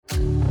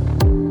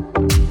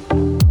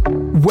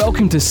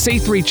Welcome to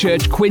C3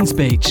 Church, Queens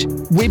Beach.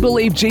 We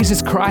believe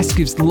Jesus Christ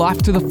gives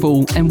life to the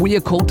full, and we are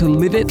called to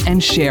live it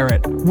and share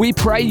it. We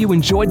pray you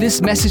enjoyed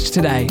this message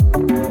today.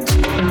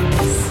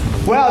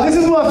 Wow, this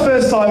is my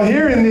first time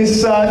here in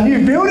this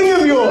new building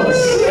of yours.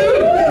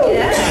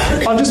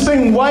 I've just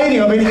been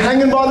waiting. I've been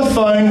hanging by the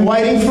phone,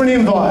 waiting for an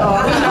invite.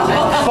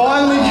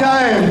 Finally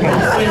came.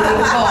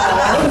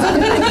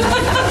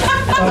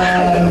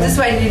 Just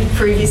waiting to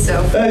prove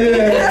yourself.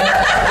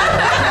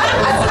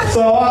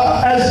 So,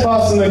 as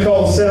Pastor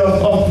Nicole said,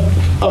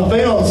 I've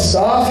been on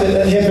staff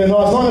at Heaven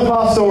Heights, not in a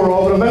pastoral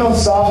role, but I've been on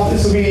staff.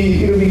 It'll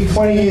be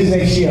 20 years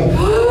next year.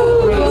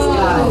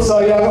 So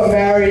yeah, I got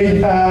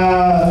married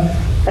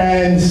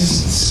and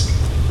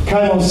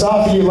came on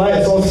staff a year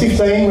later. So I was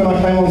 15 when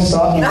I came on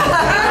staff.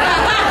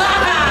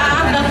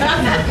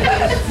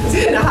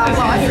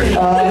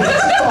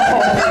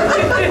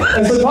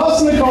 And so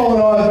Pastor Nicole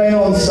and I have been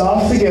on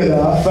staff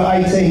together for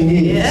 18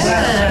 years.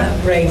 Yeah.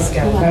 Praise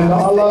God. And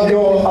I love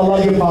your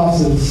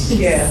pastors.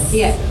 Yeah.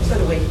 So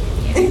do we.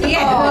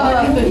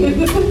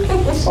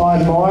 I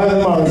admire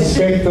them, I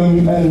respect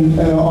them, and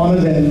I honour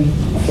them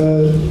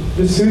for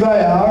just who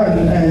they are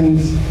and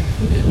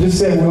just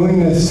their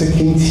willingness to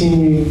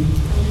continue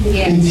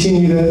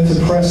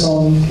to press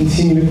on,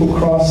 continue to put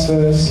Christ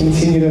first,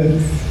 continue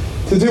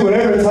to do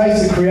whatever it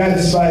takes to create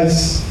a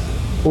space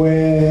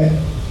where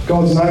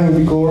God's name will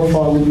be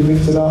glorified, will be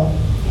lifted up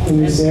in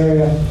this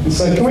area. And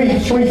so can we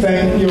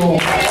thank you all?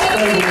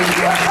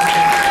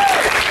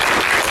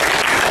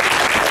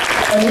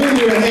 And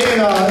with you and Ian,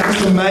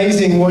 it's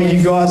amazing what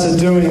you guys are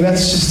doing.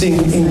 That's just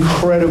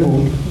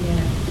incredible.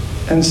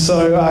 And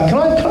so can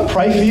I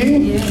pray for you?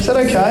 Yeah. Is that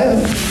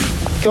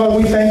okay? God,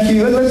 we thank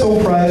you. Let's all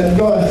pray.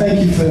 God, I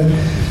thank you for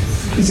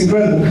this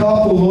incredible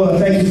couple. Lord, I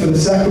thank you for the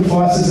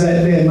sacrifices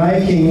that they're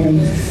making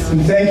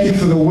and thank you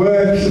for the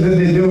work that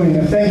they're doing.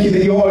 I thank you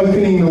that you're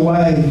opening the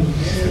way.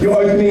 You're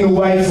opening the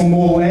way for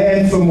more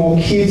land, for more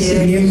kids to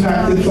be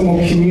impacted, for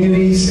more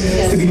communities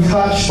to be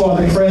touched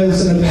by the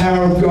presence and the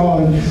power of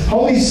God.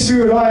 Holy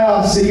Spirit, I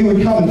ask that you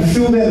would come and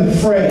fill them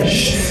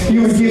afresh.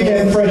 You would give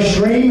them fresh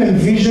dream and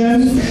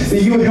vision,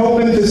 that you would help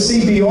them to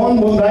see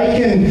beyond what they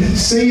can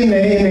see in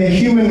their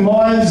human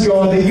minds,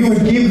 God, that you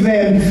would give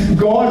them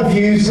God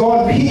views,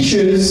 God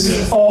pictures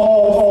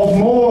of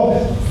more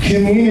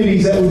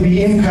communities that would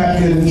be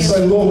impacted. And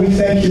so, Lord, we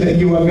thank you that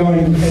you are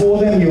going before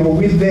them, you are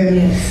with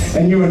them,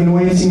 and you're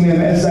anointing them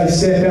as they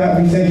step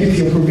out. We thank you for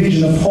your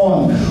provision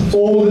upon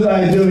all that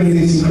they are doing in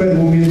this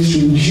incredible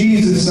ministry. In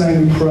Jesus'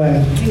 name we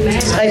pray.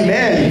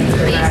 Amen.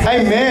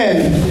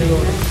 Amen.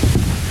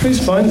 Whose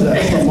phone is that?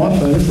 It's not my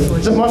phone, is it?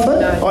 Is it my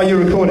phone? Oh,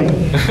 you're recording.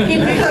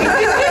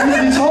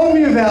 You told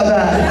me about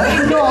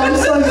that. No, I'm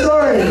so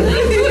sorry.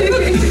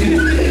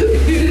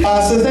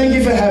 So thank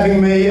you for having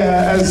me.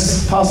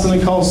 As Pastor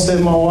Nicole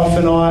said, my wife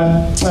and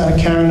I,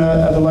 Karen,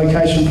 are the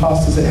location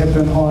pastors at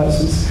Hepburn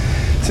Heights.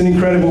 It's an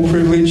incredible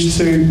privilege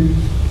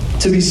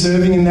to be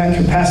serving in that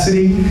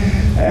capacity.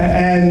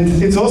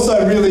 And it's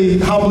also really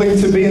humbling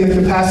to be in the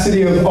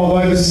capacity of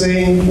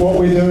overseeing what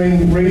we're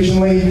doing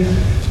regionally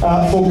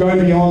for Go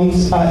Beyond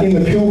in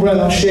the Pilbara.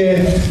 I'll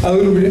share a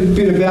little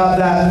bit about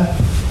that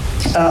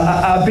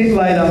a bit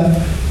later.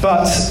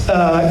 But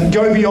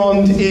Go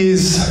Beyond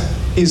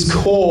is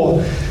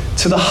core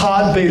to the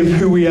heartbeat of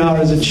who we are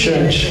as a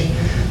church.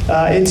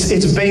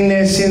 It's been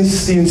there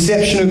since the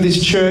inception of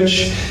this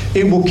church.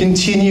 It will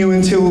continue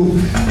until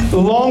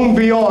long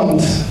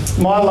beyond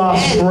my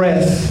last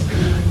breath,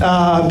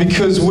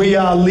 because we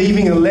are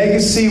leaving a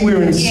legacy.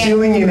 We're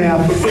instilling in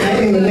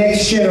the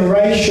next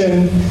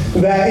generation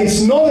that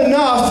it's not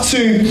enough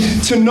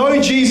to know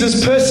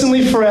Jesus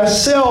personally for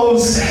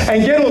ourselves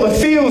and get all the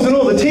feels and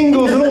all the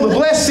tingles and all the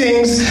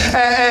blessings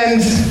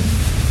and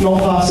not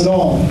pass it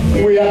on.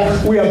 We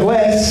are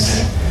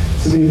blessed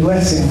to be a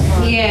blessing.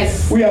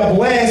 Yes. We are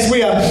blessed.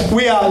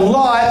 We are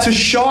light to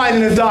shine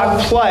in a dark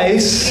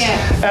place. Yeah.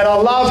 And I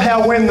love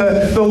how when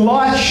the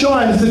light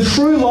shines, the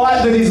true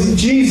light that is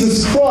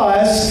Jesus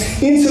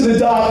Christ, into the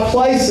dark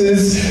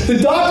places, the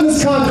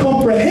darkness can't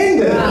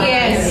comprehend it.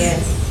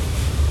 Yes.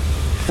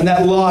 And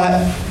that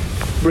light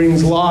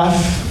brings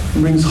life,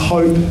 brings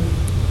hope,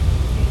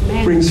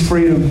 brings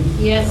freedom.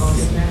 Yes.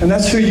 And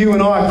that's who you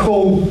and I are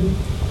called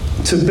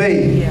to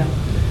be. Yeah.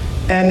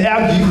 And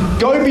our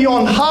Go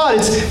Beyond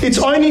Heart, it's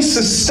only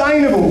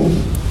sustainable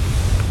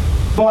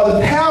by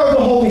the power of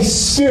the Holy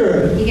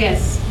Spirit.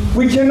 Yes.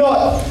 We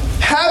cannot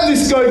have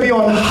this Go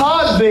Beyond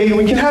heartbeat.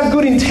 We can have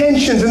good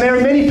intentions, and there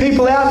are many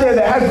people out there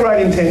that have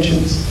great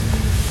intentions.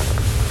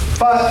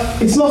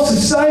 But it's not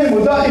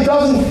sustainable.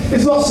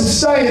 It's not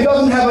sustained. It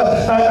doesn't have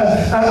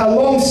a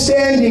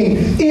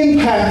long-standing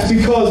impact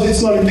because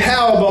it's not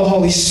empowered by the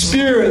Holy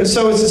Spirit. And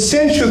so it's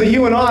essential that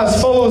you and I, as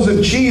followers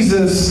of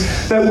Jesus,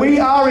 that we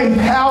are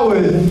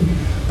empowered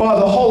by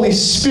the Holy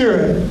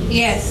Spirit.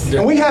 Yes.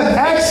 And we have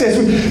access.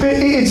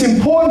 It's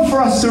important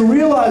for us to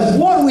realize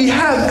what we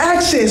have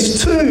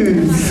access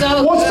to.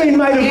 What's been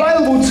made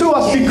available to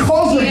us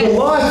because of the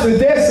life, the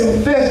death,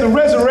 the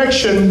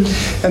resurrection,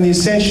 and the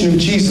ascension of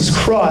Jesus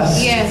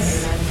Christ.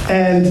 Yes.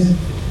 And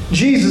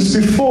Jesus,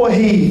 before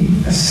he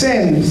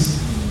ascends,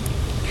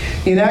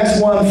 In Acts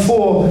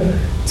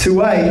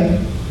 1:4-8,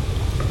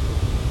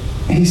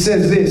 he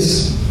says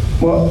this.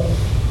 Well,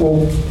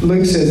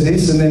 Luke says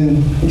this, and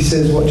then he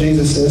says what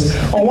Jesus says.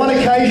 On one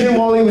occasion,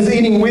 while he was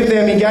eating with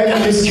them, he gave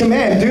them this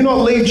command: do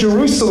not leave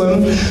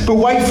Jerusalem, but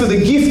wait for the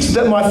gift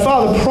that my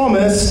Father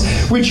promised,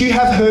 which you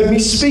have heard me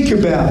speak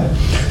about.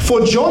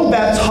 For John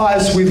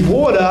baptized with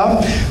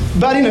water,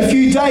 but in a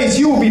few days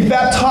you will be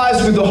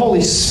baptized with the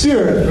Holy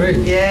Spirit. Great.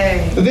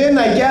 Yay. Then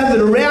they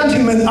gathered around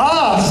him and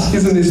asked,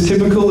 isn't this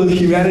typical of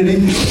humanity?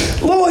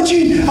 Lord, are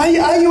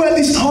you at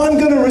this time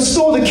going to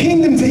restore the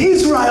kingdom to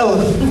Israel?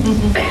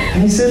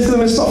 And he said to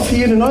them, it's not for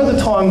you to know the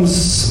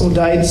times or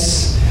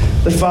dates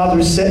the Father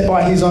has set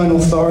by his own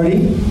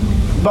authority,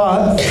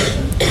 but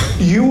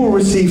you will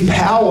receive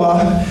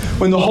power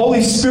when the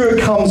Holy Spirit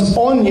comes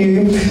on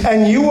you,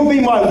 and you will be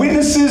my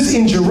witnesses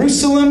in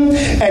Jerusalem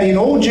and in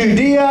all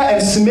Judea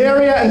and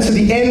Samaria and to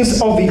the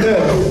ends of the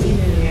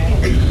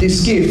earth.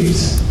 This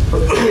gift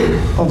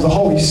of the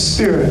Holy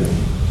Spirit.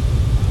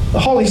 The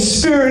Holy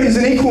Spirit is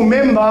an equal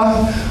member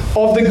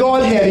of the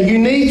Godhead, a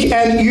unique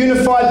and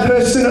unified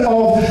person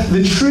of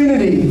the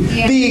Trinity.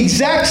 Yeah. The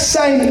exact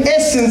same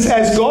essence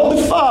as God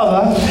the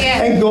Father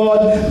and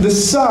God the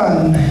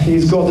Son. He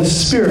is God the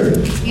Spirit.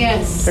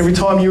 Yes. Every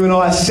time you and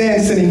I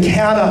sense and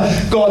encounter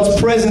God's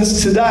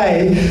presence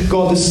today,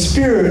 God the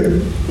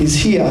Spirit is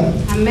here.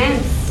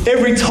 Amen.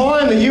 Every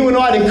time that you and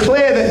I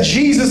declare that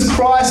Jesus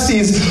Christ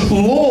is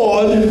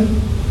Lord,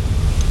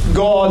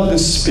 God the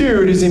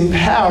Spirit is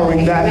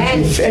empowering that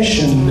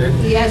confession.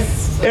 Yes.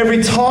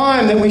 Every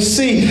time that we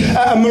see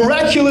a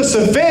miraculous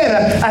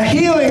event, a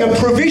healing, a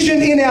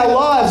provision in our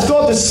lives,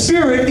 God the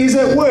Spirit is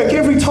at work.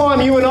 Every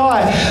time you and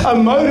I are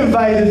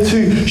motivated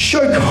to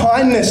show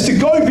kindness, to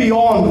go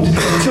beyond,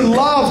 to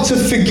love, to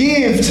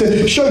forgive,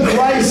 to show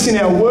grace in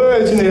our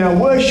words and in our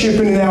worship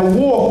and in our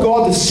walk,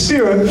 God the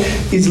Spirit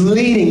is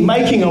leading,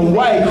 making a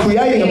way,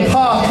 creating a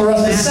path for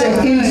us to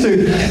step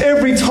into.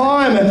 Every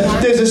time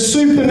there's a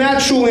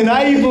supernatural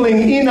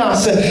enabling in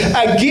us,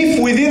 a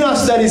gift within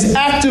us that is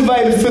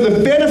activated for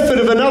the benefit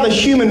of another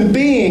human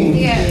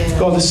being,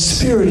 God the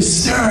Spirit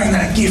is stirring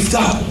that gift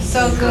up.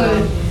 So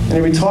good. And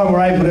every time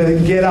we're able to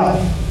get up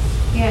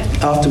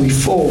after we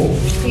fall,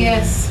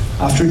 Yes.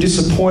 after a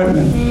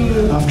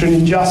disappointment, after an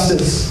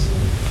injustice,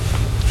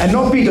 and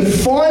not be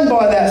defined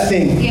by that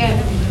thing,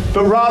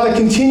 but rather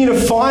continue to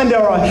find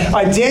our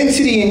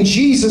identity in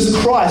Jesus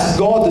Christ,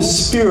 God the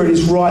Spirit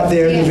is right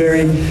there in the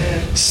very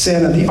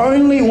center. The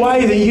only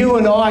way that you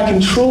and I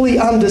can truly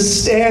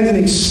understand and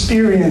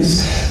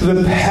experience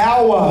the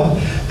power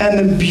and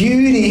the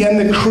beauty and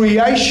the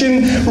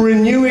creation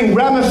renewing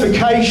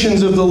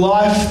ramifications of the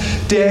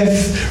life,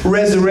 death,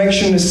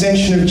 resurrection, and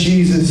ascension of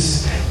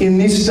Jesus in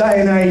this day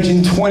and age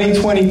in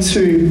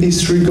 2022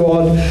 is through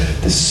God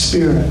the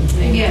Spirit.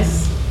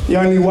 Yes. The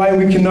only way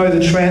we can know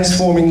the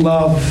transforming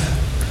love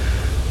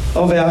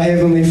of our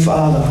Heavenly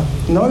Father,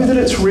 know that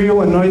it's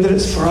real and know that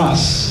it's for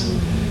us,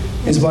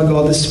 is by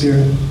God the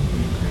Spirit.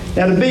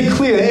 Now, to be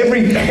clear,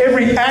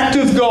 every act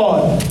of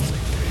God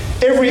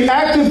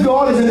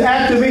is an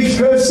act of each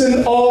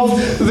person of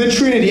the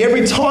Trinity.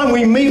 Every time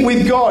we meet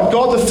with God,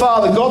 God the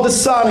Father, God the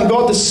Son, and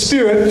God the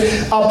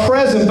Spirit are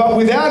present. But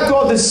without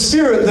God the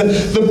Spirit,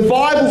 the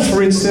Bible,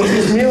 for instance,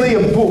 is merely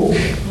a book.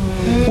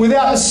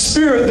 Without the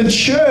Spirit, the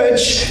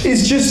church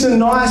is just a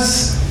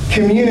nice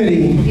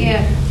community.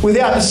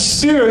 Without the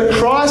Spirit,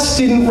 Christ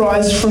didn't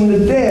rise from the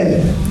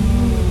dead.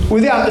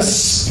 Without the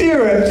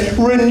Spirit,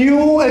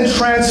 renewal and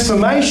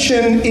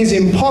transformation is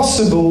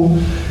impossible.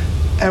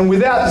 And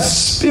without the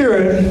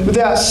Spirit,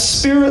 without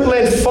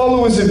Spirit-led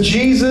followers of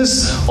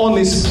Jesus on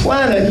this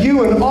planet,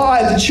 you and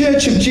I, the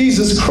Church of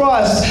Jesus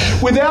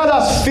Christ, without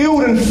us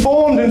filled and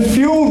formed and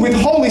fueled with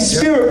Holy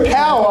Spirit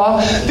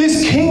power,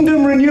 this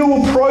kingdom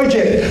renewal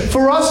project,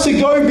 for us to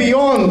go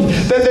beyond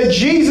that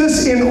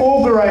Jesus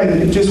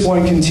inaugurated, it just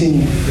won't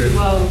continue.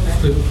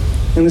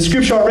 In the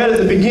scripture I read at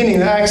the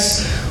beginning,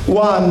 Acts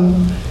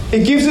 1,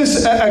 it gives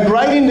us a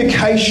great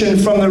indication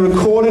from the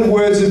recorded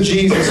words of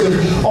Jesus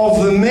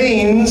of the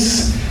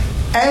means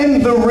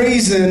and the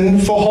reason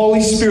for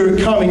Holy Spirit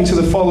coming to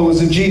the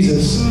followers of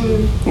Jesus.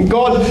 And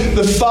God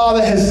the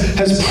Father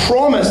has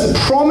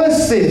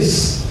promised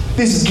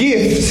this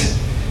gift.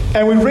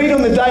 And we read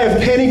on the day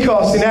of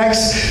Pentecost in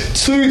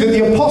Acts 2 that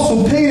the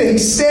Apostle Peter, he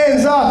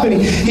stands up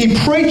and he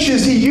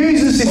preaches, he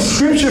uses this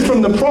scripture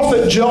from the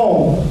prophet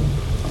Joel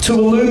to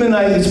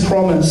illuminate this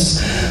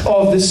promise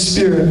of the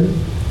Spirit.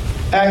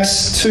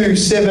 Acts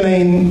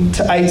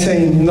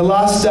 2:17-18. In the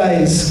last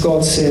days,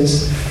 God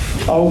says,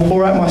 I will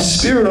pour out my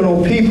Spirit on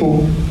all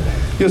people.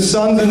 Your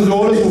sons and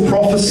daughters will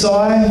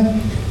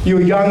prophesy.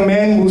 Your young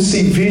men will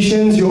see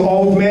visions. Your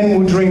old men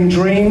will dream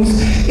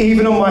dreams.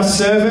 Even on my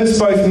servants,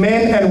 both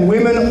men and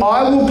women,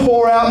 I will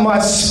pour out my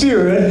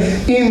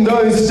Spirit in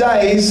those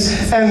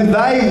days, and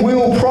they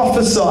will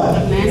prophesy.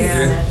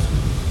 Amen.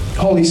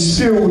 Holy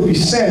Spirit would be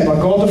sent by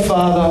God the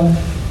Father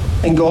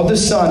and God the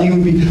Son, He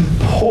would be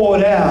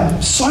poured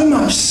out. So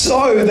much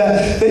so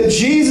that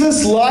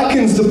Jesus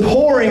likens the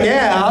pouring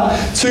out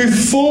to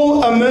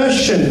full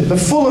immersion, the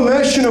full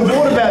immersion of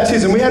water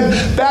baptism. We had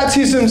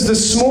baptisms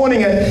this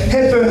morning at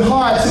Hepburn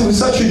Heights. It was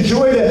such a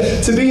joy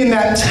to be in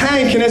that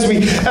tank. And as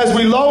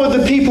we lowered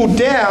the people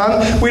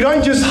down, we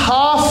don't just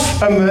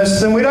half immerse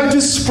them. We don't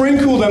just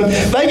sprinkle them.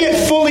 They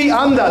get fully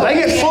under. They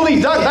get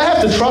fully done. They have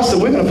to trust that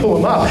we're going to pull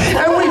them up.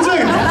 And we do.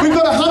 We've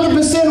got a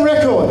 100%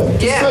 record.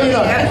 Just so you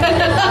know.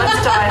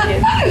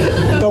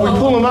 But we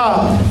pull them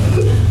up,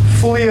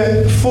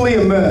 fully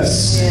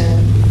immersed. Yeah.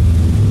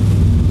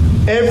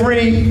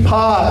 Every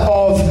part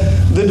of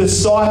the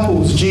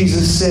disciples,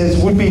 Jesus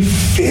says, would be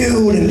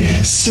filled and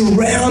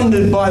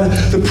surrounded by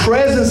the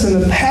presence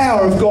and the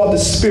power of God the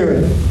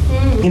Spirit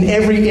in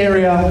every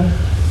area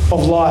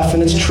of life.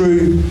 And it's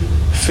true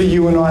for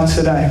you and I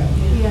today.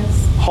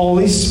 Yes.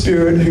 Holy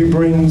Spirit who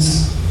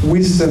brings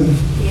wisdom.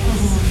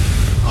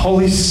 Yes.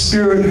 Holy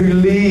Spirit who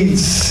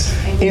leads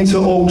into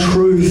all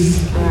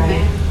truth.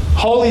 Amen.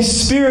 Holy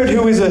Spirit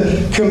who is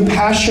a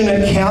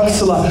compassionate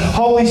counselor.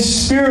 Holy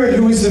Spirit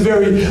who is the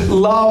very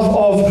love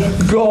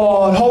of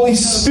God. Holy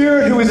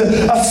Spirit who is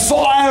a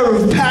fire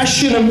of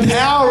passion and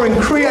power and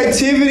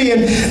creativity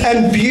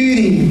and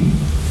beauty.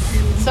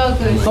 So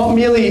good. Not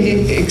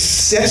merely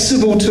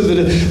accessible to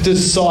the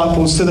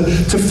disciples,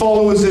 to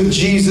followers of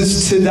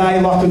Jesus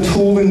today, like a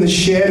tool in the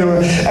shed or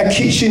a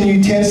kitchen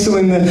utensil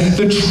in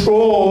the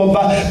drawer,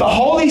 but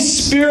Holy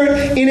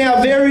Spirit in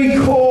our very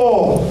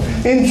core,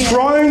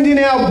 enthroned in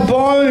our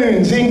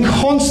bones, in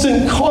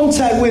constant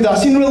contact with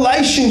us, in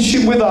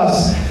relationship with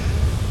us.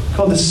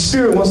 God, the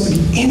Spirit wants to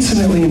be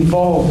intimately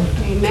involved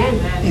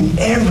Amen. in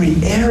every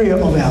area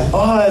of our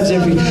lives,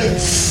 every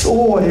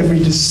thought, every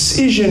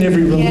decision,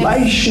 every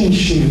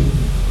relationship,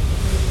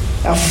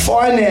 our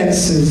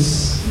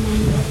finances.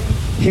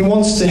 He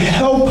wants to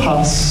help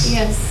us.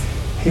 Yes.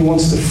 He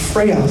wants to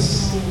free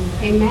us.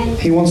 Amen.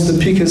 He wants to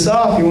pick us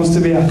up. He wants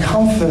to be our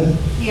comfort.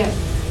 Yes.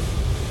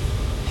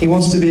 He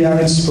wants to be our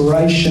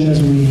inspiration as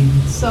we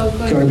So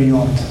good. go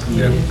beyond.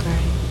 Yeah.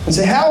 And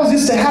so how was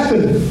this to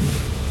happen?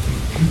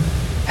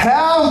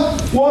 How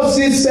was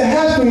this to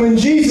happen when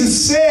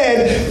Jesus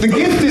said the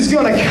gift is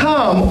going to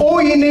come?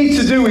 All you need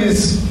to do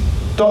is ...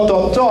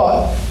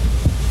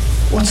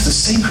 What's the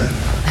secret?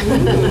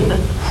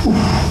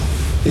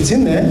 It's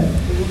in there.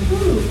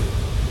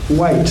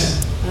 Wait.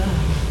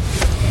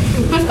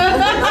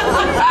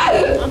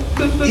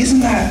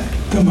 Isn't that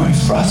the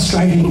most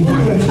frustrating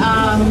word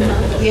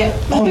Yeah.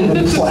 on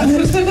the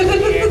planet?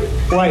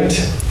 Wait.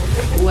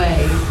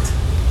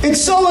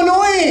 It's so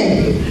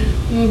annoying.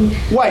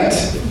 Wait.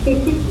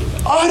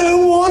 I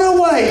don't want to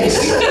wait.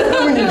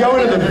 When you go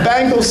into the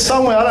bank or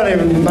somewhere, I don't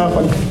even know if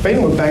I've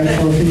been to a bank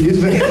for a few years,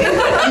 but you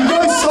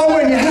go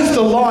somewhere and you have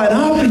to line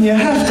up and you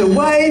have to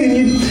wait and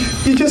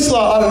you're just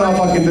like, I don't know if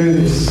I can do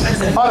this.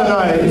 I don't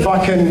know if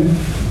I can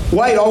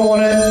wait. I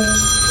want it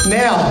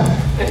now.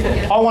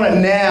 I want it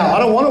now. I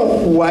don't want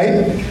to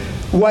wait.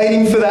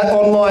 Waiting for that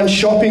online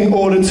shopping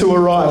order to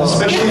arrive,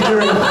 especially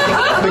during the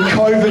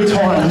COVID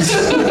times.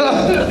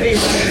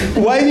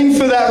 Waiting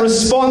for that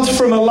response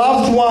from a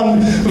loved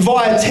one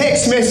via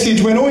text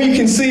message when all you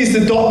can see is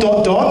the ...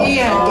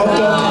 Yeah.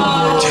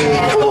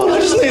 Come on, I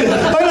just need it.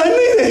 I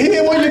need to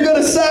hear what you've got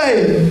to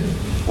say.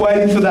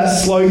 Waiting for that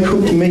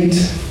slow-cooked meat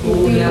to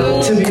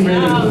be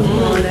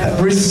ready. That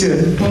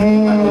brisket.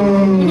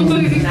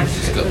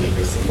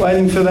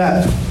 Waiting for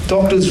that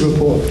doctor's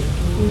report.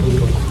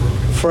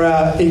 For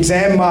our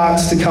exam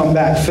marks to come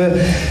back, for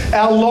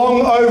our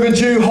long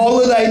overdue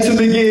holiday to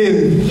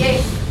begin,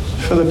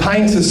 for the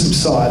pain to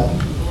subside,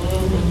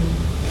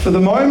 for the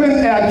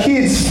moment our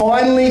kids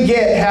finally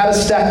get how to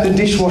stack the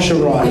dishwasher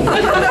right.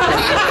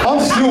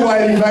 I'm still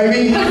waiting,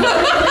 baby.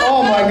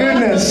 Oh my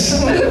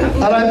goodness.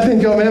 I don't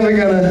think I'm ever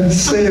going to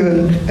see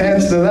the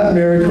answer to that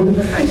miracle.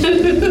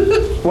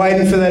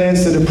 Waiting for that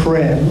answer to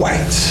prayer.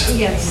 Wait.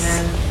 Yes.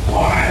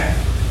 Why?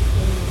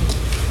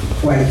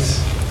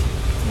 Wait.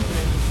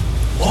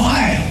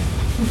 Why?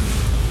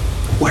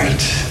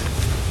 Wait.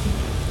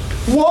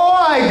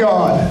 Why,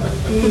 God?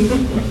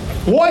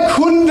 Why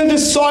couldn't the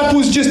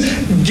disciples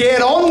just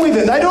get on with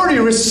it? They'd already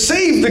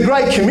received the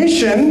Great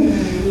Commission.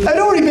 They'd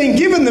already been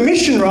given the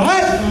mission,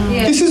 right?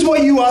 Yeah. This is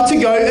what you are to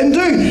go and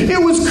do.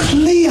 It was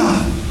clear.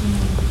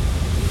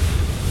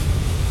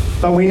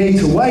 But we need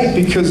to wait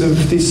because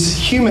of this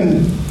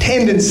human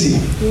tendency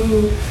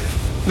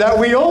that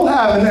we all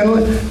have.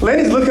 And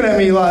Lenny's looking at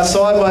me like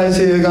sideways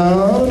here going,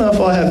 I don't know if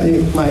I have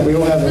you. Mate, we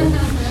all have it.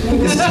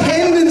 This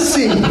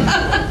tendency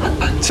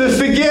to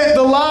forget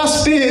the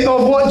last bit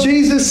of what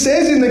Jesus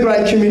says in the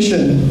Great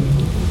Commission.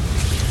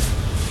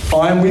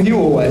 I am with you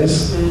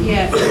always,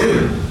 Yeah.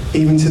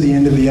 even to the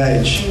end of the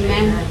age.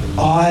 Amen.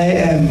 I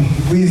am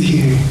with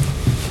you.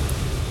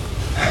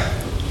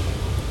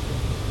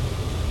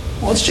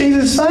 What's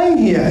Jesus saying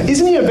here?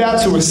 Isn't he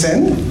about to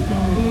ascend?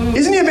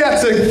 Isn't he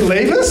about to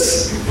leave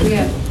us?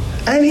 Yeah.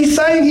 And he's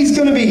saying he's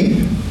going to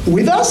be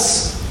with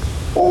us?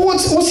 Or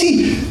what's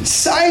he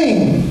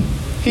saying?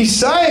 He's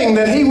saying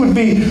that he would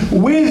be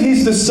with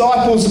his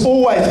disciples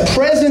always,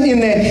 present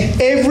in their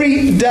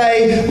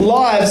everyday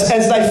lives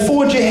as they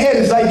forge ahead,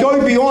 as they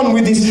go beyond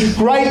with this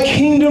great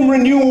kingdom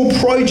renewal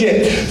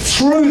project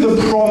through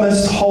the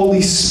promised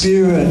Holy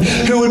Spirit,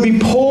 who would be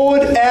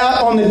poured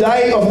out on the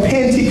day of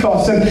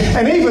Pentecost.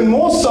 And even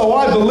more so,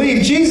 I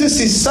believe, Jesus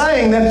is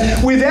saying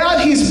that without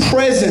his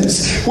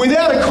presence,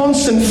 without a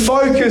constant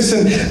focus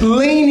and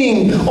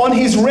leaning on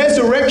his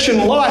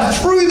resurrection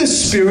life through the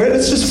Spirit,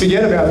 let's just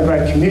forget about the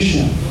Great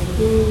Commission.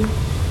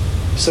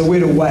 So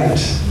we're to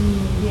wait.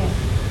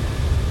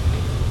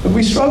 But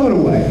we struggle to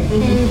wait,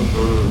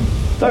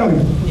 don't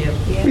we?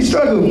 Yep. We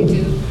struggle. We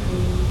do.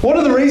 What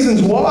are the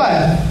reasons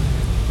why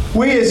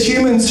we as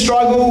humans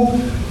struggle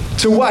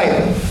to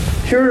wait?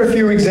 Here are a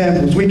few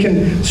examples. We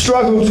can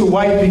struggle to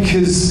wait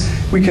because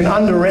we can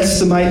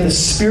underestimate the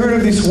spirit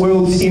of this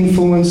world's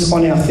influence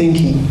on our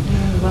thinking,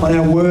 on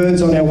our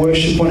words, on our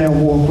worship, on our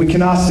walk. We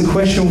can ask the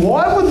question,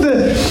 why would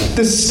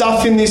the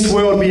stuff in this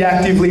world be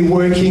actively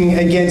working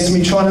against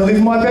me, trying to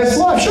live my best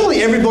life?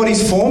 Surely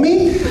everybody's for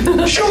me.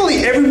 Surely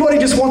everybody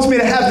just wants me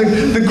to have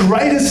the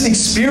greatest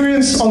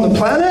experience on the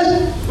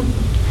planet.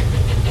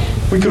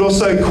 We could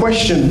also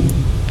question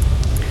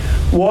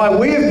why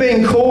we have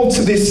been called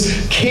to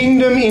this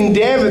kingdom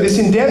endeavour, this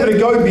endeavour to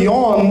go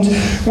beyond,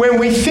 when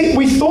we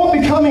thought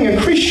becoming a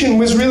Christian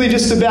was really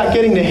just about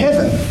getting to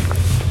heaven.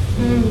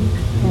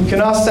 We can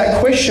ask that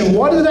question,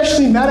 why does it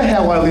actually matter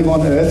how I live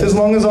on earth as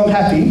long as I'm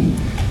happy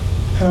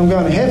and I'm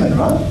going to heaven,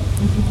 right?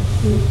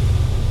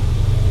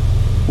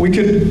 We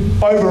could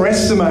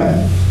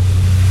overestimate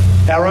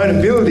our own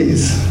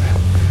abilities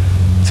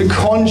to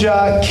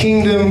conjure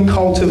kingdom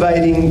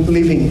cultivating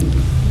living.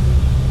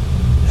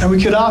 And we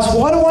could ask,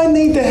 why do I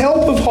need the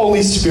help of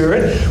Holy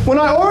Spirit when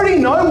I already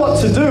know what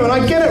to do and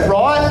I get it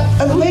right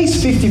at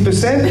least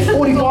 50%,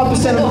 45%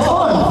 of the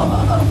time?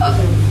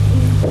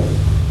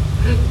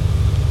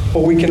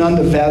 Or we can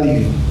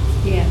undervalue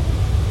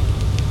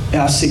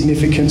our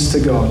significance to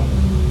God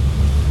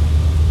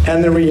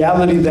and the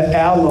reality that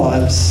our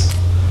lives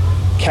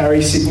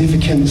carry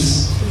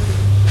significance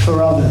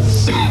for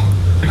others.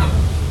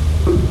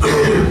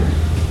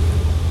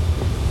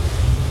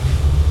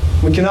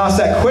 We can ask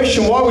that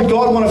question, why would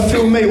God want to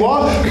fill me?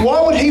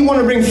 Why would he want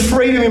to bring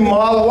freedom in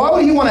my life? Why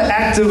would he want to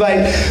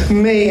activate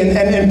me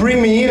and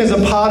bring me in as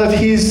a part of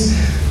his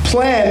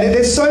plan?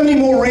 There's so many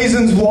more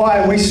reasons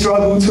why we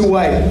struggle to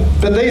wait,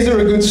 but these are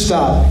a good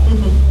start.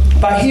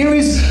 But here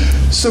is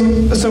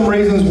some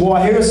reasons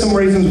why. Here are some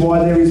reasons why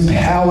there is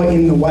power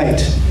in the wait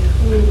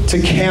to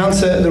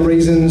counter the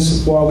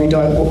reasons why we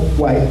don't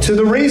wait. To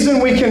the reason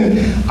we can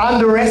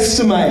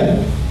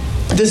underestimate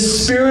the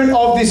spirit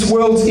of this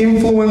world's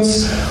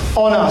influence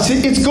on us.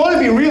 It's got to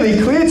be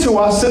really clear to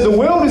us that the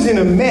world is in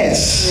a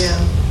mess.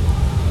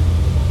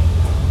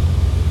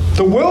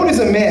 The world is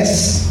a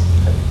mess.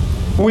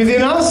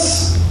 Within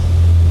us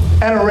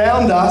and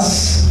around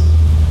us,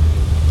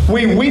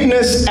 we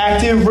witness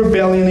active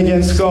rebellion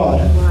against God.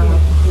 Wow.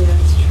 Yeah,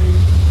 that's true.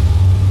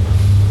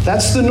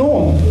 That's the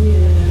norm.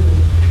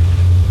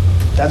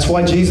 That's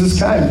why Jesus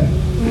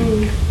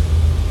came.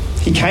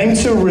 He came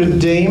to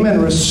redeem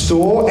and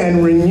restore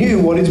and renew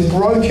what is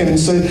broken. And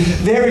so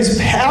there is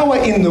power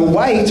in the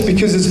wait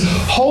because as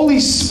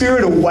Holy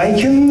Spirit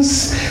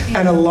awakens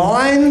and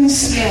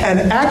aligns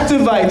and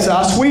activates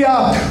us, we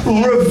are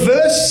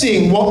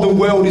reversing what the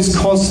world is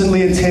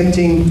constantly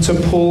attempting to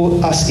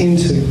pull us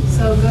into.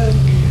 So good.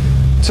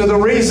 So the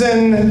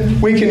reason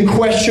we can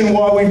question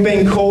why we've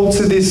been called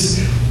to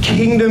this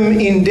kingdom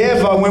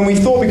endeavour when we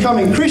thought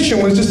becoming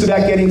Christian was just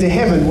about getting to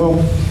heaven.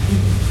 Well,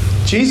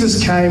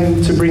 Jesus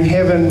came to bring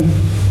heaven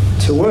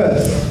to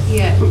earth.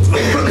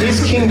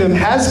 His kingdom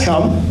has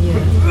come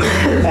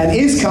and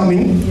is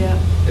coming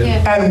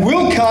and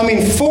will come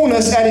in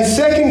fullness at his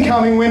second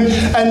coming, when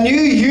a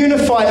new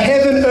unified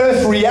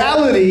heaven-earth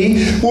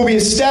reality will be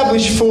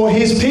established for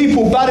his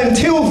people. But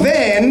until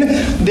then,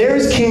 there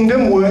is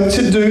kingdom work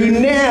to do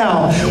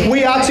now.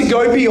 We are to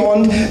go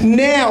beyond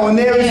now, and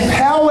there is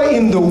power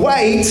in the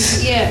wait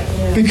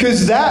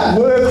because that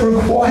work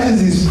requires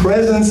his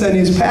presence and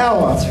his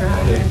power. That's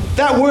right.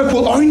 That work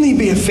will only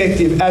be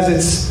effective as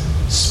it's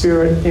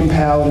Spirit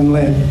empowered and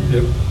led.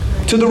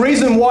 To the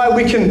reason why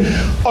we can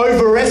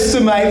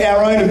overestimate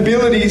our own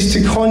abilities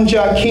to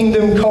conjure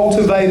kingdom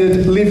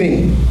cultivated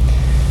living.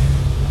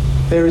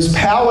 There is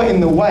power in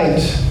the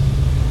wait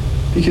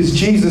because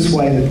Jesus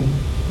waited.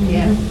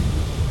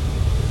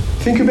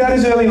 Think about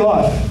his early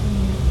life.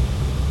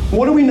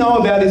 What do we know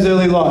about his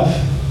early life?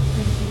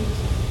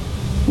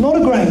 Not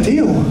a great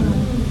deal.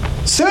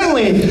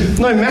 Certainly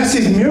no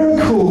massive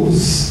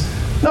miracles.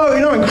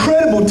 No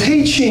incredible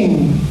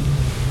teaching.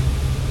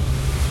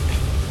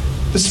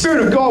 The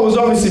Spirit of God was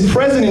obviously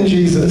present in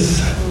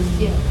Jesus.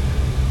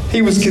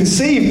 He was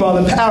conceived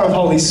by the power of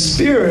Holy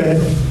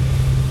Spirit,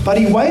 but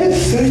he waited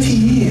 30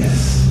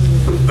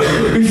 years.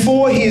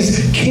 before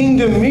his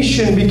kingdom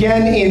mission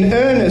began in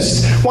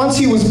earnest, once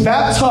he was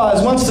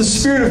baptized, once the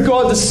Spirit of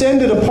God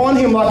descended upon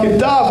him like a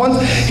dove,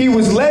 once he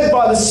was led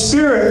by the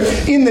Spirit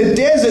in the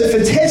desert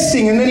for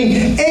testing, and then he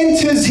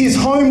enters his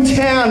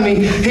hometown,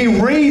 he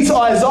reads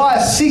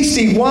Isaiah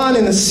 61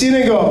 in the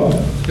synagogue.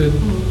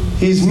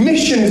 His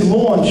mission is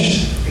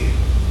launched.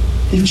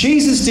 If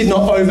Jesus did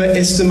not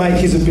overestimate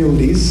his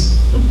abilities,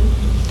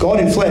 God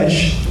in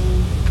flesh,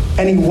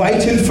 and he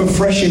waited for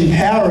fresh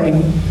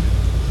empowering,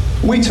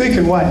 we too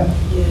can wait.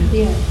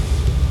 Yeah.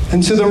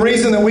 And to the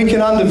reason that we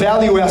can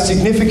undervalue our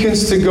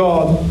significance to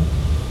God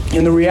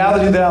and the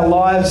reality that our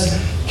lives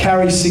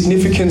carry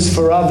significance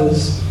for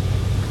others,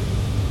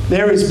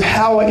 there is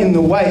power in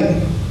the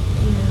wait,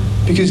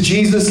 because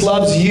Jesus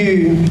loves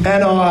you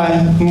and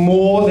I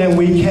more than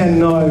we can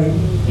know.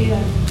 Yeah.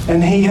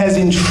 And he has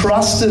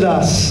entrusted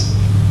us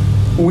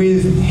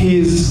with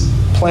his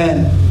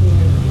plan.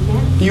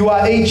 You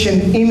are each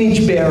an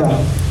image bearer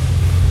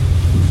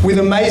with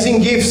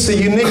amazing gifts, a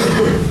unique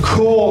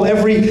call,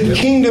 every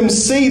kingdom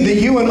seed that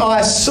you and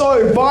I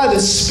sow by the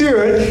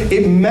Spirit.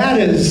 It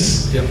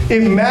matters.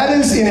 It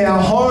matters in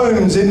our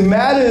homes. It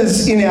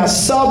matters in our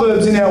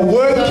suburbs, in our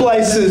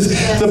workplaces,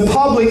 the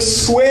public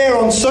square,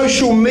 on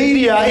social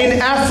media, in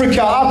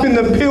Africa, up in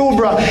the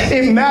Pilbara.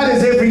 It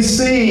matters every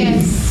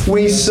seed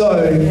we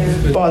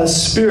sow by the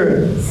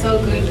Spirit.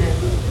 So good.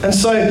 And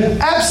so,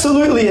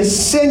 absolutely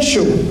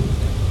essential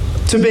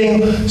to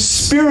being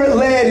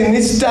Spirit-led in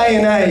this day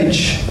and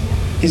age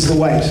is the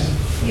wait.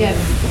 Yeah.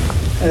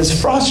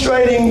 As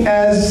frustrating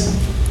as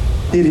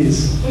it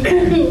is,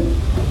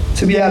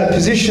 to be able to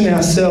position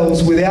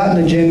ourselves without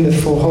an agenda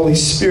for Holy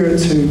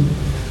Spirit to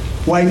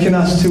waken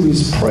us to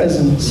his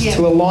presence,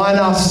 to align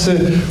us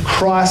to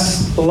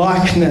Christ's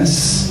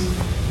likeness,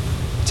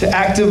 to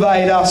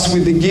activate us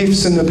with the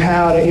gifts and the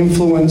power to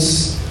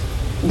influence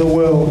the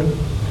world.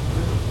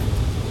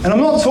 And I'm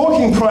not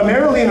talking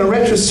primarily in a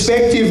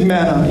retrospective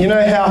manner. You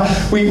know how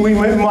we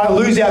might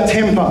lose our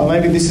temper.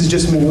 Maybe this is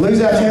just me.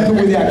 Lose our temper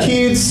with our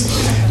kids,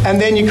 and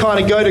then you kind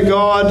of go to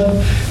God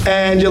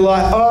and you're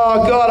like,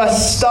 oh, God, I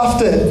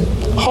stuffed it.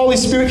 Holy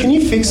Spirit, can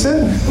you fix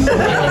it?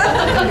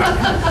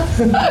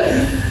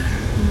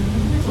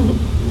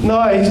 No,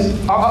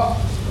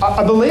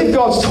 I believe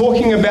God's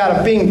talking about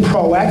it being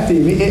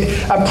proactive,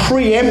 a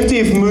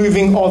preemptive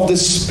moving of the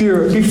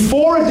Spirit.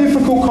 Before a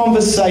difficult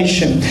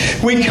conversation,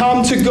 we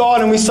come to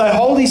God and we say,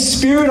 Holy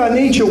Spirit, I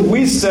need your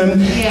wisdom.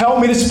 Help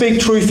me to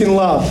speak truth in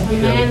love.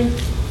 Amen.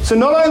 So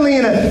not only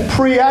in a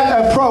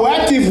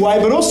proactive way,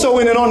 but also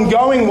in an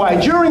ongoing way.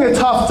 During a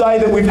tough day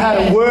that we've had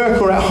at work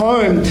or at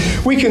home,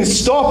 we can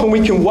stop and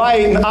we can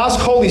wait and ask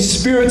Holy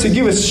Spirit to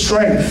give us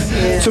strength,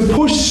 to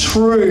push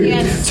through,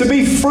 to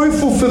be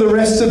fruitful for the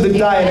rest of the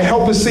day, and to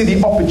help us see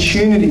the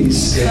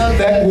opportunities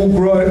that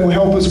will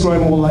help us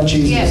grow more like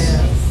Jesus. Yes.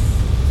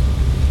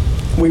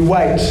 We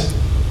wait.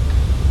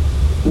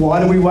 Why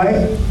do we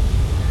wait?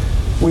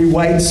 We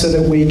wait so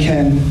that we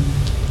can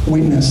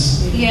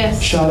witness.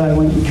 Yes. Sade,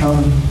 why don't you come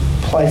and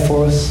play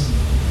for us?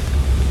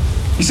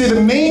 You see,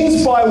 the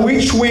means by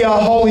which we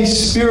are Holy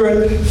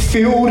Spirit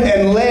filled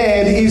and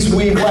led is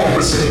we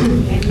wait.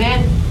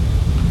 Amen.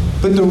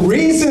 But the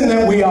reason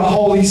that we are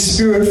Holy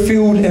Spirit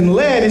filled and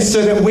led is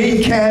so that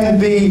we can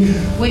be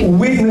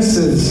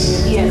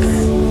witnesses. Yes.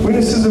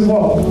 Witnesses of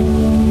what?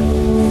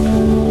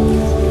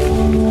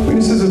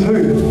 Witnesses of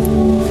who?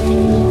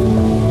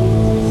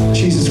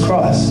 Jesus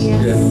Christ.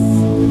 Yes.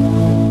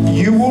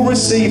 You will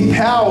receive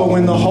power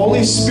when the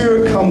Holy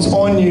Spirit comes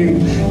on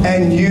you,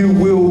 and you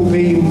will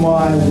be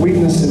my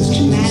witnesses,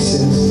 Jesus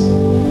says.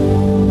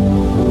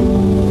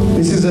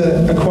 This is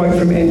a quote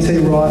from N.T.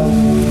 Wright.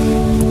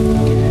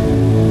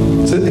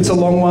 It's a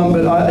long one,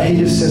 but he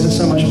just says it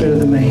so much better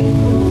than me.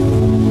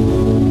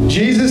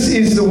 Jesus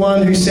is the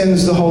one who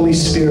sends the Holy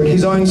Spirit,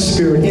 his own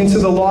Spirit, into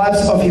the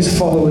lives of his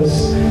followers,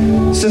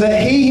 so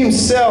that he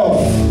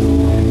himself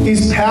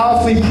is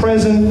powerfully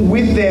present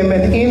with them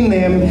and in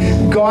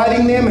them,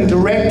 guiding them and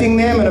directing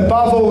them, and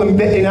above all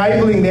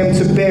enabling them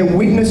to bear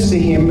witness to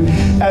him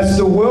as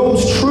the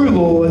world's true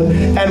Lord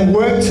and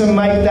work to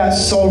make that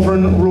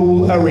sovereign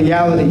rule a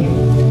reality.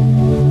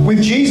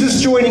 With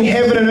Jesus joining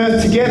heaven and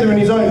earth together in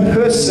his own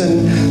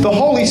person, the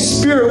Holy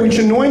Spirit, which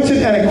anointed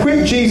and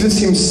equipped Jesus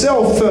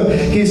himself for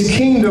his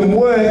kingdom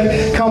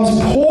work, comes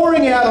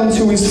pouring out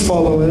onto his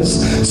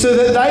followers so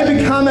that they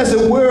become, as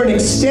it were, an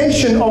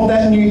extension of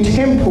that new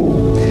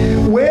temple.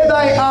 Where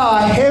they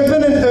are,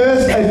 heaven and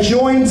earth are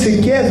joined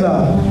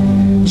together.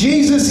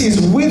 Jesus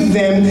is with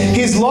them.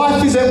 His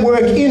life is at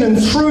work in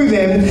and through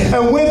them.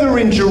 And whether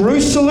in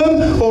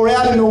Jerusalem or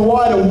out in the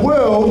wider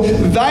world,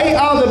 they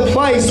are the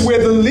place where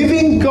the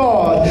living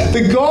God,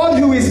 the God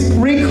who is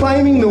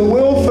reclaiming the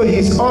world for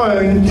his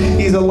own,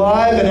 is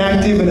alive and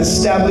active and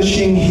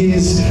establishing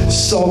his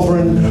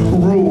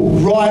sovereign rule.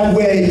 Right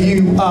where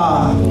you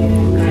are.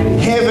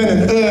 Heaven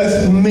and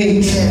earth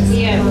meet.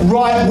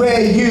 Right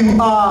where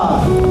you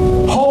are.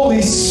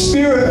 Holy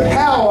Spirit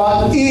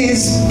power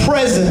is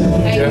present.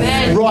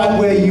 Amen. Right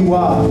where you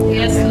are.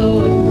 Yes,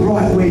 Lord.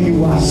 Right where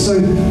you are. So,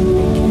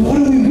 what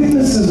are we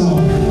witnesses of?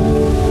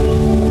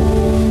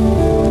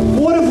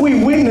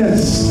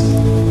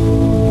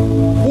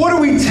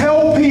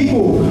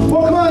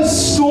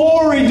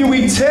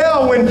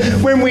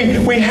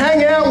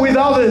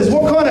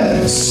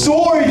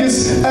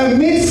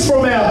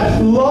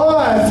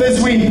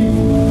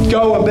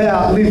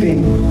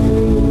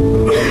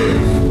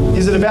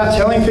 about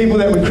telling people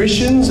that we're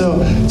Christians, or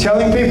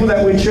telling people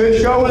that we're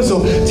churchgoers,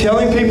 or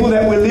telling people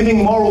that we're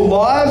living moral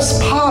lives?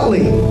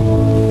 Partly.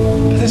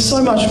 But there's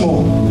so much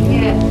more.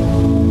 Yeah.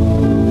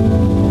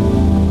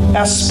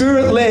 Our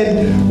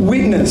Spirit-led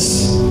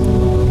witness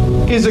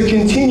is a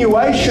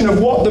continuation of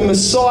what the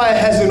Messiah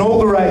has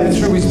inaugurated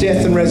through his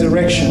death and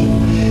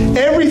resurrection.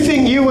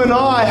 Everything you and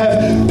I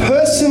have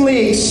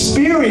personally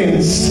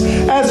experienced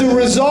as a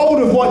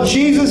result of what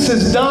Jesus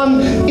has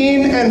done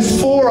in and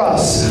for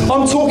us.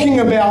 I'm talking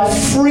about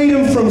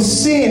freedom from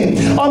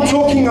sin. I'm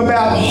talking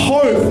about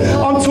hope.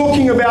 I'm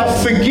talking about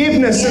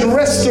forgiveness and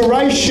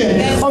restoration.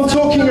 I'm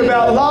talking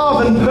about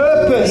love and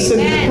purpose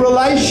and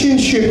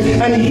relationship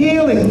and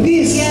healing.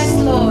 Yes,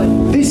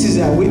 Lord. This is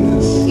our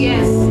witness.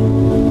 Yes.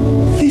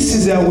 This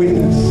is our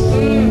witness.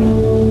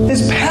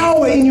 There's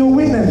power in your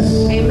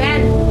witness.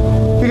 Amen.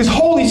 Because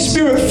Holy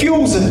Spirit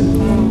fuels it.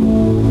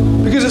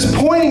 Because it's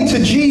pointing to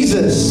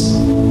Jesus.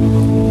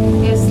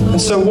 Yes, Lord.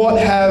 And so what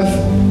have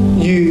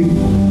you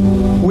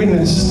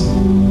witnessed?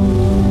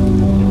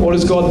 What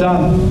has God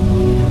done?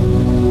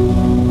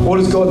 What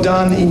has God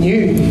done in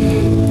you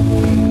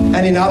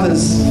and in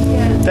others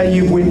that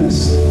you've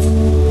witnessed?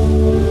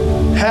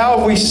 How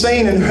have we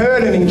seen and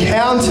heard and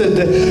encountered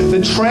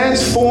the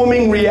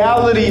transforming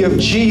reality of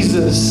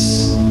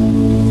Jesus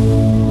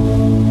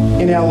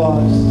in our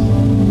lives?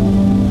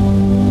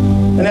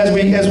 And as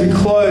we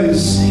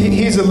close,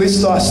 here's a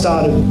list I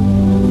started.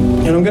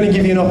 And I'm going to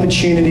give you an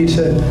opportunity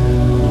to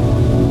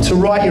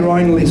write your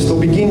own list or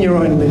begin your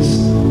own list.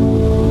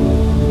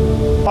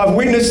 I've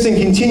witnessed and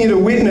continue to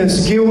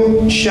witness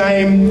guilt,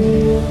 shame,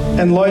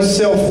 and low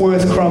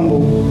self-worth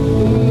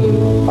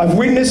crumble. I've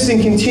witnessed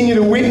and continue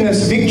to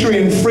witness victory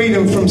and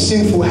freedom from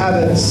sinful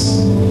habits.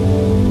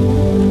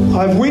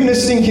 I've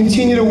witnessed and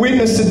continue to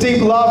witness the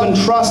deep love and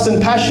trust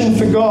and passion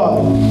for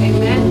God.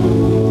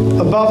 Amen.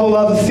 Above all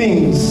other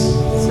things.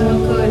 So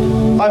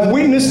good. I've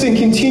witnessed and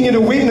continue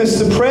to witness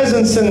the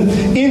presence and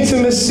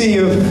intimacy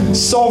of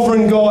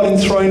sovereign God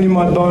enthroned in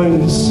my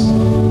bones.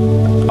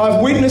 I've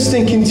witnessed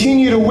and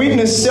continue to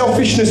witness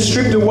selfishness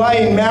stripped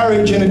away in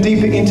marriage and a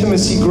deeper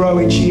intimacy grow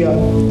each year.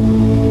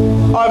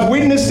 I've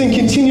witnessed and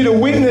continue to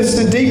witness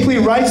the deeply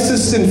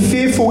racist and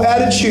fearful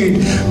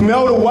attitude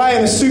melt away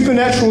and a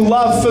supernatural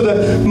love for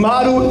the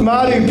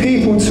Mardu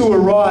people to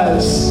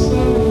arise.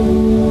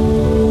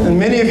 And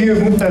many of you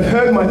have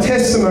heard my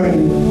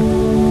testimony.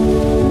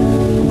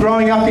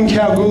 Growing up in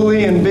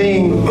Kalgoorlie and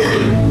being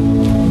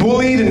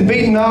bullied and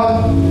beaten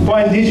up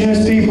by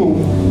Indigenous people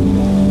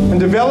and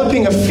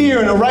developing a fear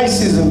and a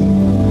racism.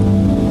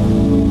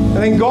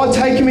 And then God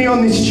taking me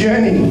on this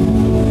journey.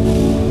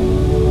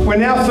 Where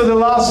now for the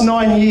last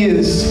 9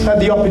 years I've had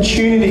the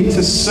opportunity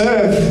to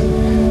serve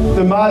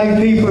the Māori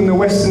people in the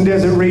Western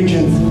Desert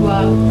region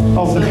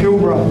of the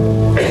Pilbara.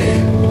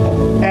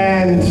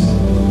 And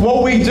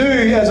what we do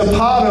as a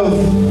part of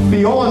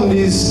Beyond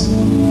is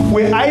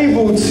we're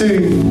able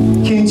to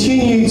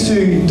continue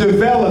to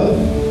develop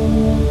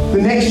the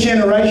next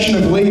generation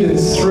of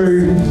leaders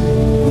through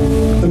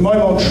the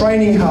Mobile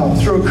Training Hub,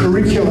 through a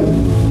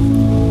curriculum.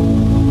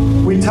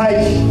 We take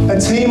a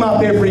team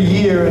up every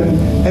year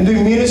and do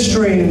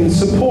ministry and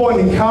support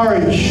and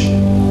encourage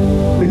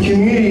the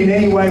community in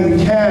any way we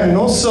can. And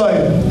also,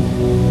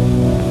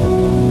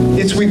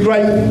 it's with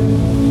great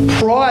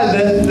pride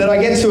that I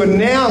get to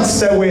announce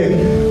that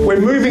we're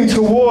moving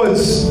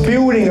towards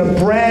building a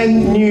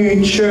brand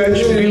new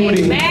church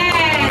building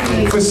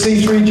for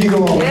C3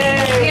 Jigalong.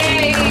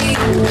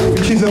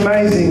 Which is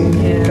amazing.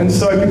 And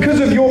so because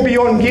of your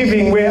Beyond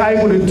Giving, we're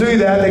able to do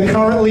that. They're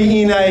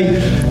currently in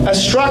a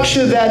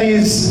structure that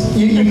is,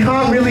 you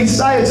can't really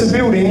say it's a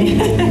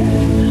building,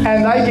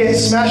 and they get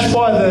smashed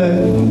by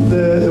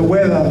the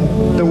weather,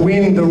 the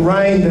wind, the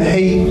rain, the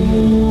heat.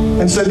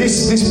 And so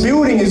this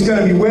building is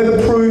going to be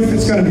weatherproof,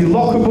 it's going to be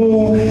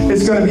lockable,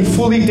 it's going to be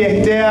fully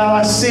decked out.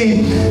 I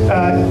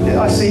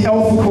see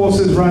alpha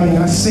courses running,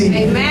 I see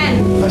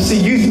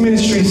youth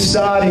ministries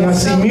starting, I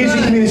see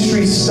music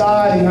ministries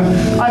starting,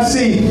 I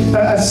see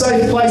a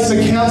safe place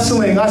for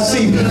counselling, I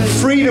see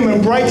freedom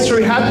and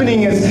breakthrough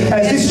happening as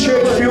this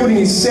church building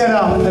is set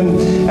up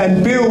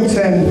and built,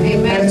 and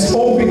it's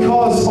all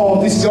because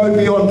of this Go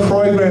Beyond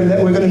program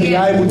that we're going to be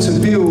able to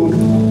build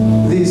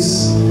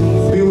this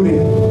building.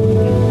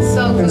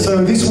 And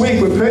so this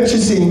week we're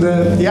purchasing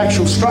the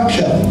actual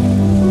structure.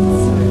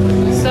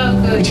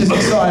 So good. Which is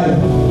exciting.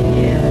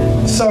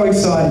 Yeah. So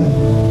exciting.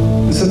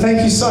 So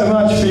thank you so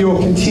much for your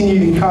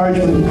continued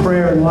encouragement and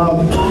prayer and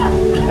love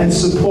and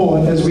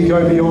support as we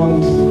go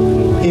beyond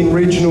in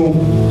regional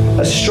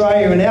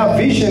Australia. And our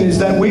vision is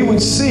that we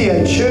would see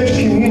a church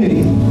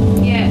community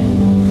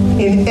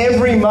in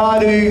every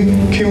Mardu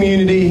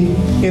community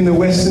in the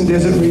Western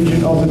Desert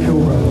region of the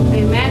Pilbara.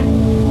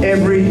 Amen.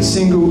 Every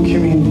single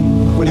community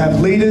would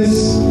have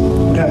leaders,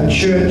 would have a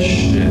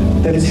church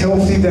that is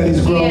healthy, that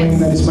is growing,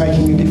 that is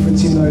making a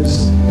difference in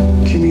those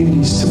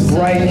communities, to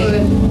break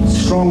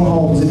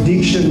strongholds,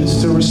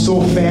 addictions, to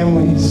restore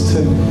families,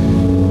 to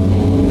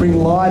bring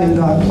light in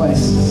dark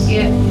places.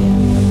 Yeah.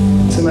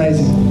 It's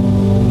amazing.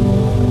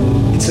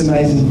 It's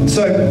amazing.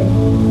 So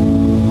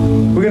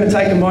We're going to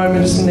take a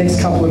moment, just the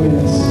next couple of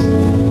minutes.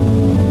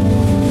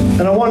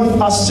 And I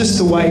want us just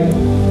to wait.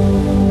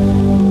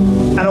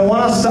 And I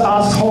want us to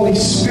ask Holy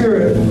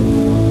Spirit,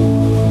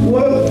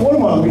 what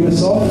am I a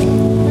witness of?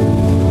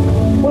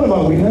 What am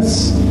I a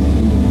witness?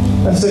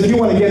 And so if you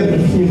want to get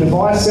your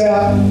device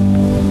out,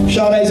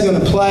 Charnay's going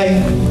to play.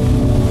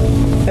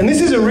 And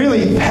this is a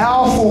really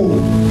powerful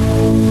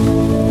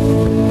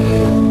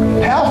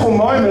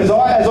moment as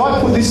I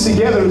put this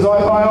together, as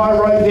I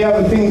wrote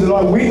down the things that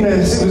I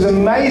witnessed. It was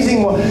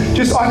amazing.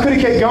 I could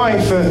have kept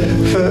going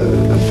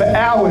for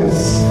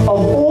hours of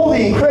all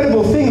the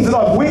incredible things that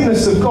I've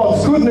witnessed of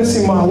God's goodness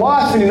in my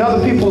life and in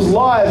other people's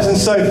lives. And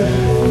so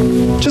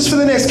just for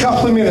the next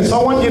couple of minutes,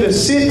 I want you to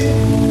sit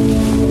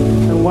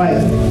and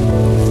wait.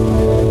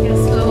 Yes,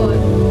 Lord.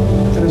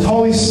 And as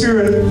Holy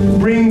Spirit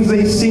brings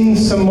these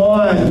things to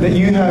mind that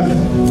you have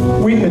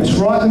witnessed,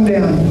 write them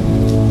down.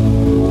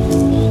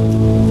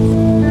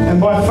 And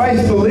by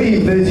faith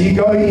believe that as you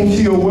go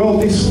into your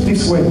world this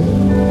week,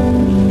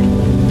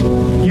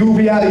 you will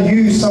be able to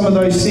use some of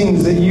those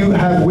things that you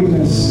have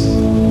witnessed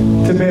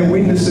to bear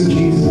witness of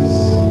Jesus.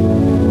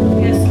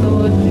 Yes,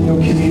 Lord. In your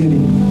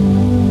community.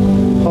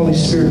 Holy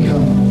Spirit,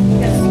 come.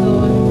 Yes,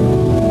 Lord.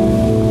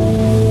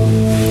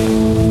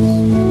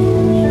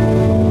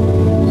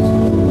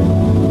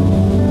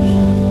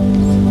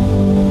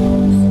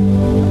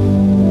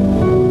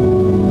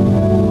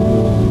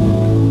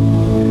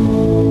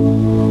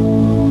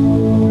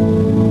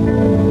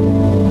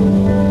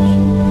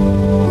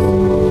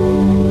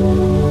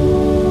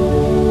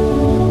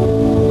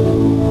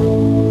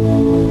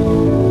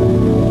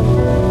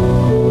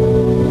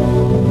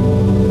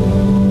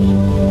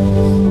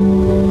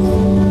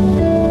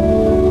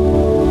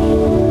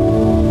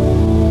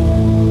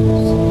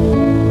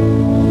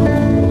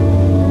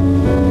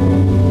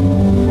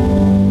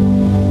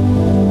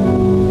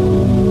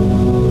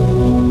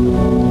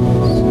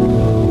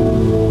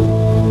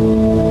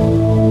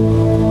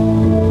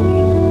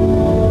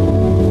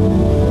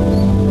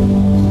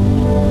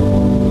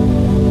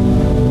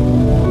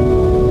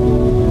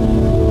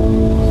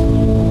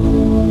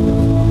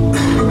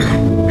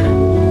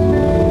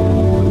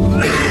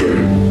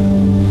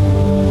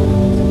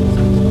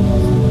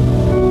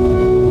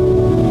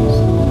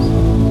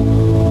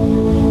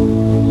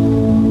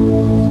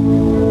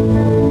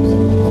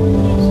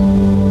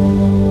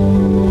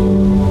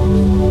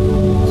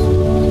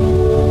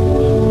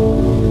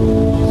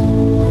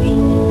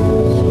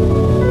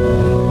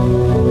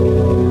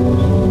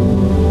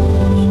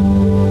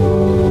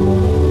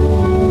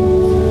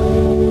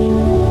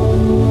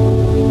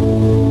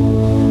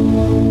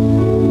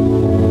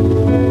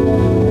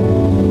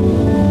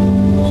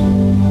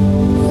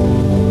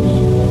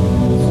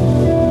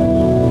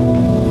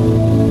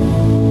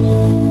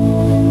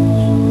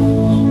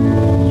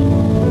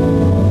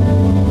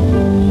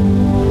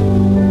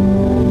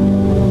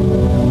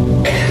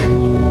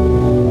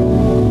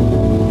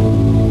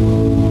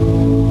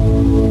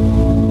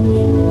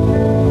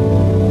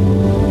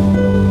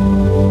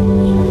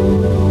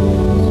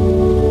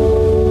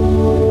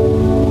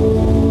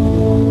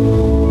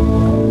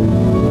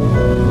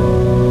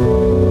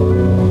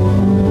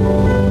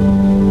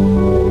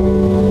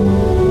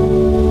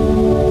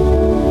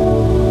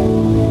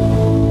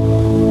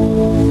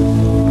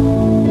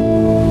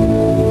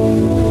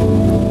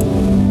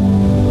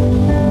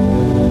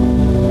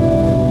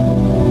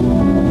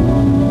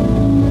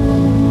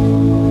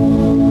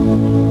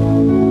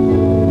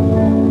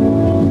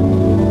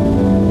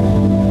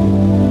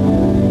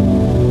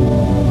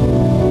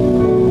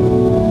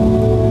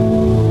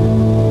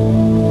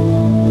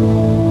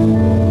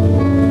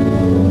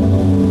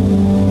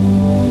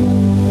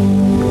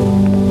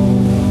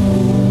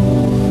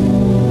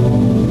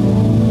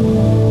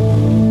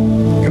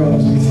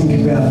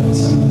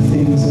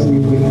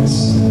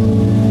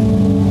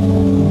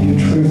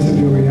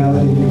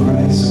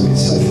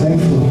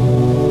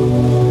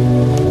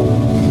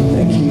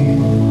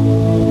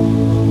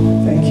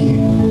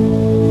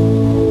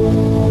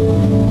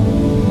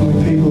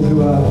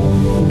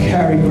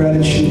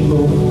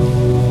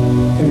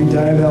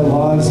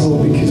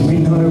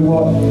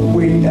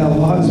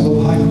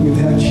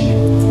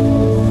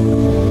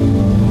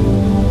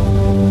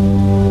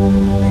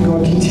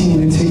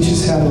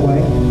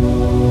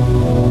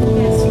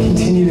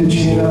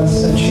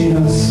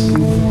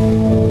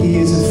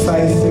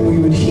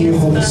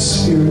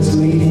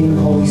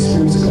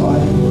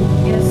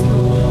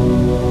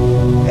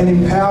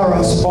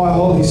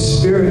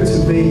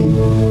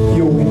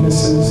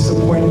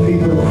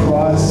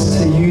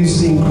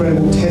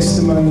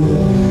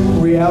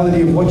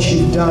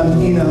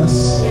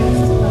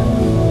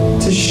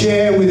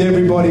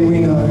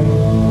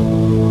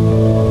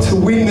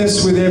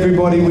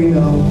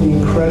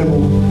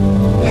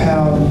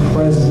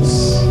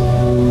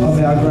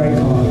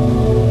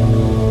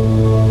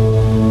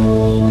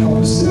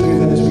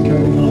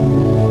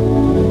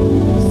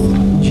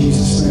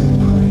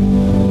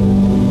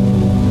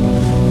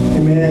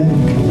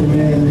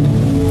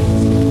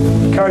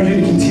 Encourage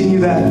you to continue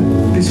that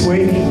this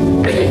week.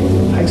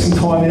 Take some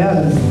time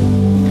out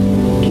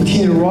and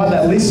continue to write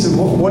that list of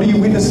what are you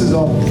witnesses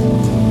of.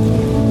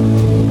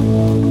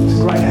 It's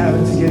a great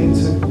habit to get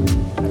into.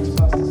 Thanks,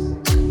 Pastor.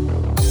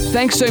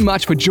 Thanks so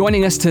much for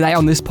joining us today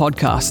on this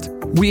podcast.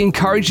 We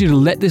encourage you to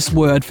let this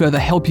word further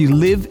help you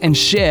live and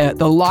share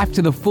the life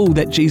to the full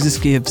that Jesus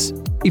gives.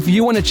 If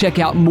you want to check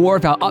out more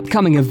of our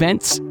upcoming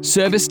events,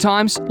 service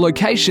times,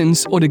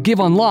 locations, or to give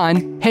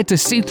online, head to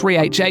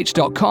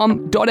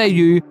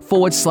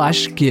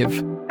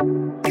c3hh.com.au/give.